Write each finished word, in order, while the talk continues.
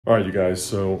All right, you guys,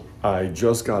 so I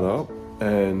just got up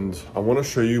and I want to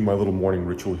show you my little morning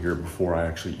ritual here before I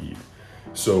actually eat.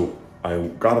 So I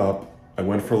got up, I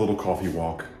went for a little coffee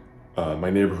walk.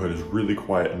 My neighborhood is really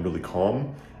quiet and really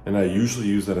calm, and I usually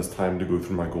use that as time to go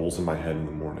through my goals in my head in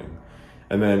the morning.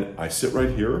 And then I sit right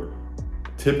here,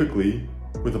 typically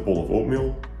with a bowl of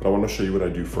oatmeal, but I want to show you what I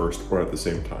do first or at the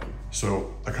same time.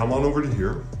 So I come on over to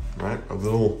here, right? A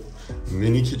little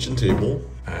mini kitchen table,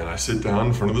 and I sit down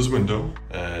in front of this window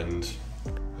and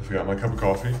I've got my cup of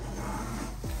coffee,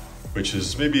 which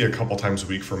is maybe a couple times a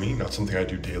week for me, not something I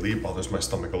do daily. It bothers my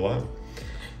stomach a lot.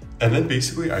 And then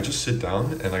basically I just sit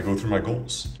down and I go through my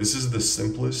goals. This is the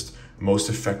simplest, most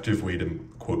effective way to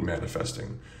quote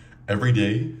manifesting. Every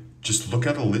day, just look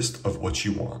at a list of what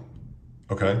you want,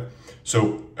 okay?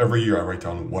 So every year I write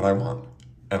down what I want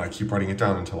and I keep writing it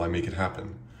down until I make it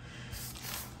happen.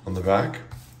 On the back,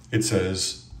 it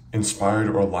says, inspired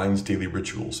or aligns daily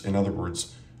rituals. In other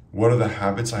words, what are the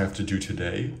habits I have to do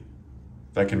today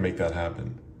that can make that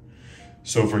happen?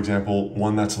 So for example,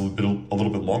 one that's a little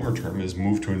bit longer term is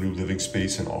move to a new living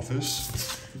space and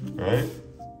office, right?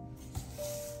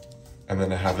 And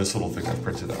then I have this little thing I've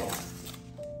printed out.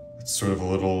 It's sort of a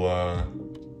little,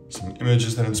 some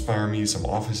images that inspire me, some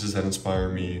offices that inspire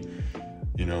me,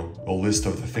 you know, a list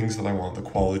of the things that I want, the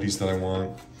qualities that I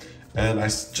want. And I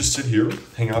just sit here,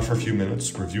 hang out for a few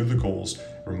minutes, review the goals,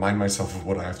 remind myself of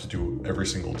what I have to do every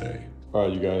single day. All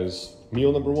right, you guys,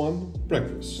 meal number one,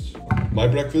 breakfast. My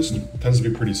breakfast tends to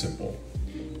be pretty simple.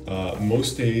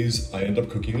 Most days I end up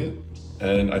cooking it,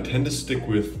 and I tend to stick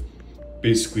with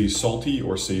basically salty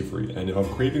or savory. And if I'm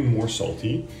craving more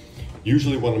salty,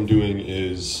 usually what I'm doing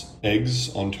is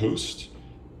eggs on toast.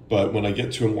 But when I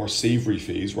get to a more savory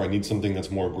phase where I need something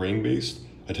that's more grain-based,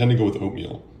 I tend to go with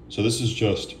oatmeal. So this is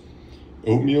just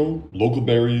oatmeal, local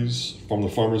berries from the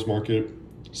farmer's market,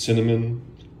 cinnamon,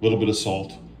 a little bit of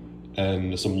salt,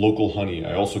 and some local honey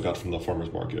I also got from the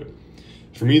farmer's market.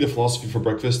 For me, the philosophy for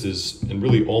breakfast is, and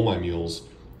really all my meals,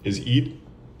 is eat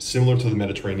similar to the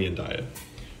Mediterranean diet,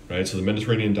 right? So the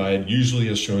Mediterranean diet usually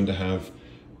is shown to have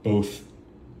both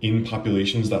in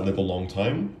populations that live a long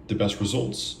time, the best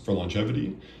results for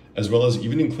longevity, as well as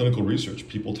even in clinical research,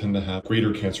 people tend to have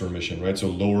greater cancer remission, right? So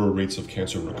lower rates of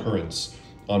cancer recurrence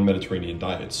on Mediterranean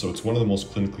diets. So it's one of the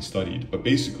most clinically studied, but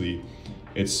basically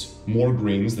it's more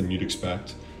grains than you'd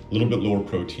expect, a little bit lower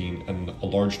protein, and a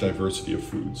large diversity of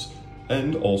foods,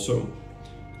 and also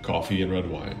coffee and red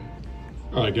wine.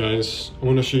 All right, guys, I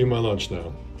want to show you my lunch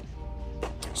now.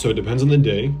 So it depends on the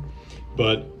day,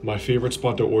 but my favorite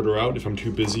spot to order out if I'm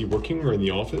too busy working or in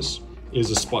the office is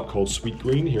a spot called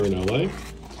Sweetgreen here in LA.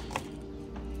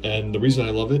 And the reason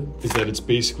I love it is that it's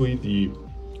basically the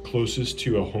closest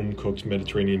to a home-cooked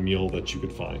Mediterranean meal that you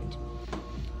could find.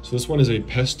 So this one is a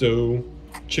pesto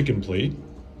chicken plate.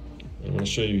 I'm gonna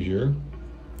show you here.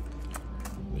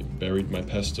 They buried my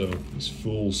pesto, these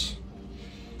fools.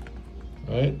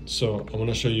 All right, so I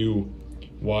wanna show you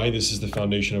why this is the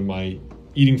foundation of my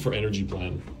eating for energy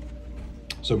plan.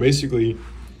 So basically,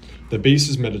 the base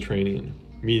is Mediterranean,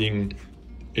 meaning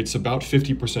it's about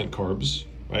 50% carbs,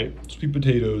 right? Sweet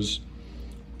potatoes,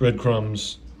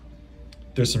 breadcrumbs,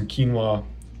 there's some quinoa,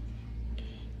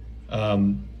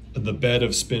 the bed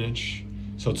of spinach.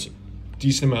 So it's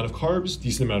decent amount of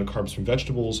carbs from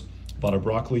vegetables, a lot of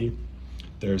broccoli,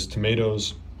 there's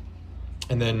tomatoes,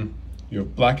 and then you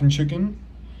have blackened chicken,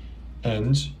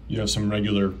 and you have some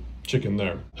regular chicken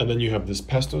there. And then you have this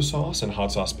pesto sauce and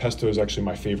hot sauce. Pesto is actually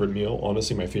my favorite meal,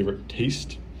 honestly, my favorite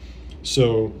taste.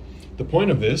 So the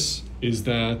point of this is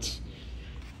that,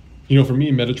 you know, for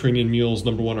me, Mediterranean meals,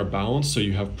 number one, are balanced. So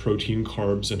you have protein,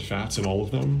 carbs, and fats in all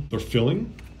of them. They're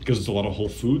filling because it's a lot of whole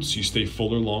foods. So you stay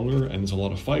fuller longer, and there's a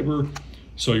lot of fiber.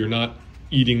 So you're not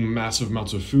eating massive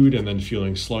amounts of food and then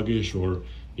feeling sluggish or,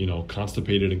 you know,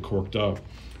 constipated and corked up.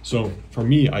 So for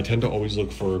me, I tend to always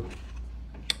look for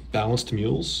balanced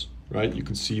meals, right? You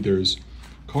can see there's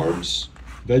carbs,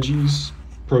 veggies,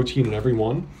 protein in every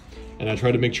one. And I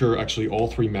try to make sure actually all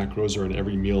three macros are in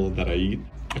every meal that I eat.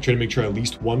 I try to make sure at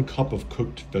least 1 cup of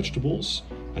cooked vegetables.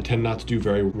 I tend not to do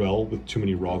very well with too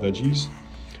many raw veggies,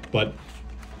 but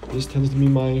this tends to be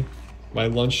my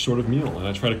lunch sort of meal. And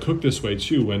I try to cook this way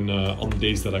too when on the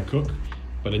days that I cook.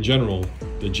 But in general,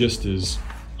 the gist is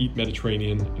eat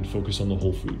Mediterranean and focus on the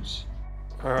whole foods.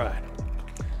 All right,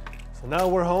 so now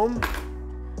we're home.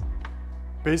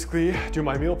 Basically do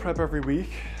my meal prep every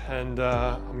week, and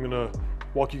I'm gonna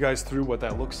walk you guys through what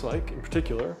that looks like in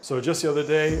particular. So just the other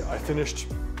day, I finished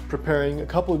preparing a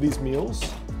couple of these meals,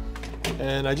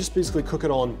 and I just basically cook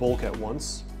it all in bulk at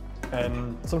once.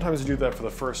 And sometimes I do that for the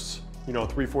first,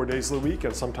 3-4 days of the week,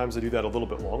 and sometimes I do that a little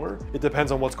bit longer. It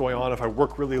depends on what's going on. If I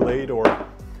work really late or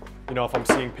You know, if I'm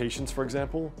seeing patients, for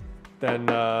example, then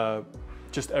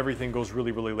just everything goes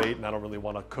really, really late and I don't really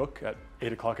want to cook at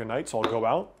 8 o'clock at night, so I'll go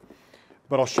out.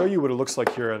 But I'll show you what it looks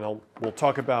like here, and we'll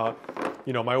talk about,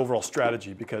 you know, my overall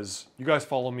strategy, because you guys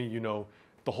follow me, you know,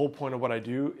 the whole point of what I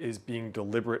do is being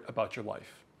deliberate about your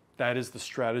life. That is the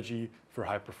strategy for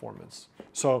high performance.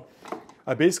 So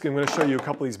I'm going to show you a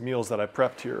couple of these meals that I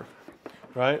prepped here,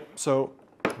 right? So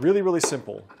really, really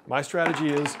simple. My strategy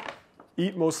is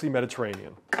eat mostly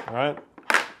Mediterranean, all right?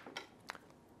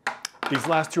 These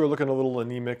last two are looking a little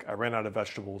anemic. I ran out of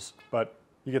vegetables, but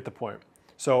you get the point.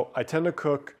 So I tend to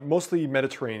cook mostly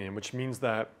Mediterranean, which means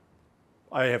that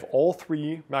I have all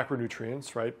three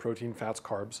macronutrients, right? Protein, fats,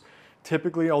 carbs.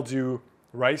 Typically, I'll do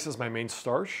rice as my main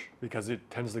starch because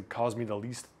it tends to cause me the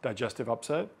least digestive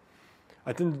upset.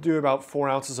 I tend to do about 4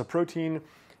 ounces of protein,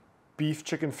 beef,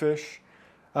 chicken, fish,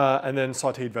 and then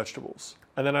sauteed vegetables.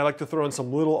 And then I like to throw in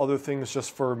some little other things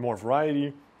just for more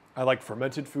variety. I like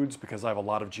fermented foods because I have a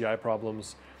lot of GI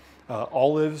problems.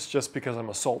 Olives, just because I'm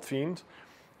a salt fiend.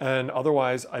 And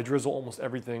otherwise, I drizzle almost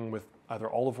everything with either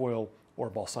olive oil or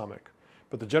balsamic.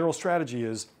 But the general strategy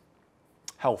is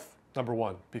health, number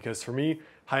one, because for me,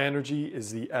 high energy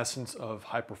is the essence of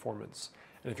high performance.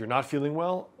 And if you're not feeling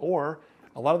well, or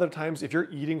a lot of the times, if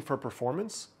you're eating for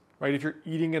performance, right, if you're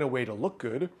eating in a way to look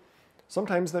good,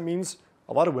 sometimes that means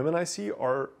a lot of women I see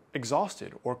are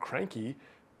exhausted or cranky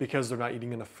because they're not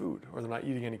eating enough food or they're not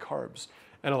eating any carbs.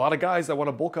 And a lot of guys that want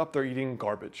to bulk up, they're eating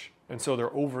garbage. And so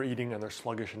they're overeating and they're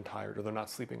sluggish and tired, or they're not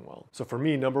sleeping well. So for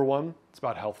me, number one, it's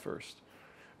about health first.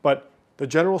 But the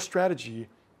general strategy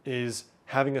is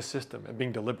having a system and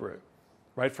being deliberate,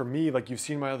 right? For me, like you've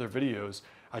seen my other videos,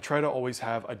 I try to always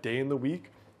have a day in the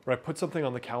week where I put something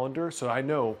on the calendar so I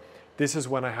know this is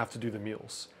when I have to do the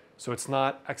meals. So it's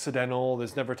not accidental,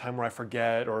 there's never a time where I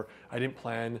forget or I didn't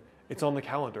plan. It's on the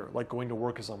calendar, like going to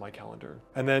work is on my calendar.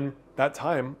 And then that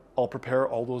time, I'll prepare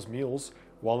all those meals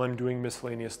while I'm doing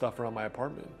miscellaneous stuff around my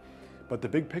apartment. But the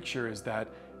big picture is that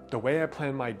the way I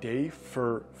plan my day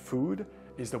for food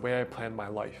is the way I plan my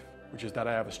life, which is that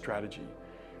I have a strategy.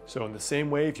 So in the same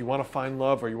way, if you want to find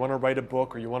love or you want to write a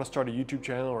book or you want to start a YouTube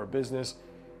channel or a business,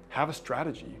 have a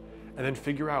strategy and then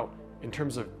figure out in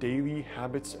terms of daily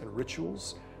habits and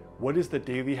rituals, what is the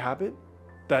daily habit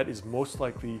that is most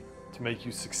likely to make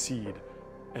you succeed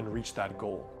and reach that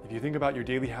goal. If you think about your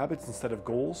daily habits instead of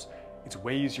goals, it's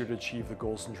way easier to achieve the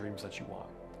goals and dreams that you want.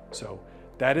 So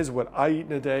that is what I eat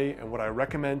in a day and what I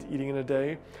recommend eating in a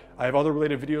day. I have other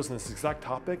related videos on this exact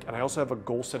topic, and I also have a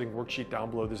goal setting worksheet down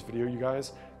below this video, you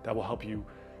guys, that will help you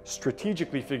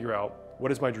strategically figure out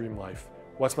what is my dream life,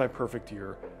 what's my perfect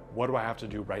year, what do I have to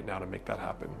do right now to make that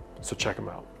happen. So check them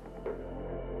out.